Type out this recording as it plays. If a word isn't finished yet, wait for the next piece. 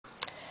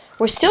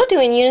We're still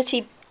doing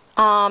Unity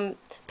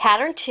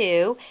Pattern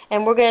 2,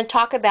 and we're going to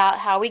talk about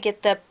how we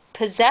get the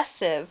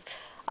possessive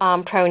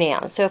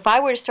pronouns. So if I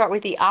were to start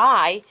with the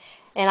I,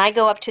 and I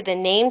go up to the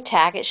name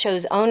tag, it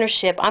shows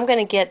ownership, I'm going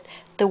to get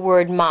the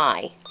word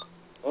my.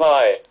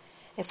 My.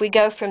 If we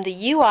go from the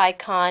U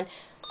icon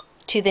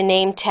to the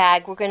name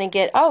tag, we're going to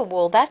get, oh,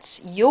 well, that's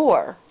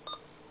your.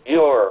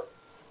 Your.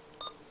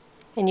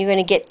 And you're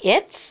going to get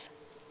its.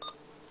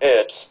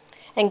 Its.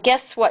 And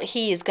guess what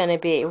he is going to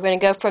be? We're going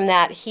to go from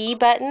that he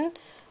button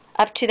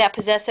up to that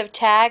possessive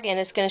tag, and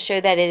it's going to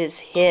show that it is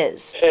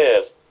his.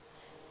 His.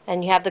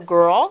 And you have the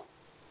girl.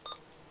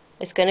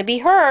 It's going to be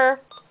her.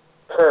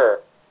 Her.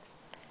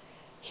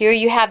 Here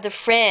you have the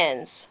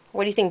friends.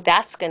 What do you think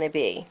that's going to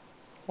be?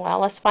 Well,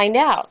 let's find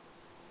out.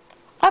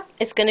 Up,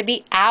 it's going to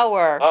be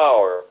our.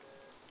 Our.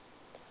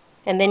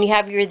 And then you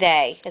have your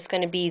they. It's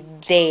going to be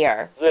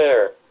their.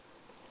 Their.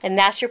 And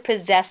that's your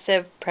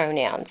possessive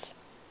pronouns.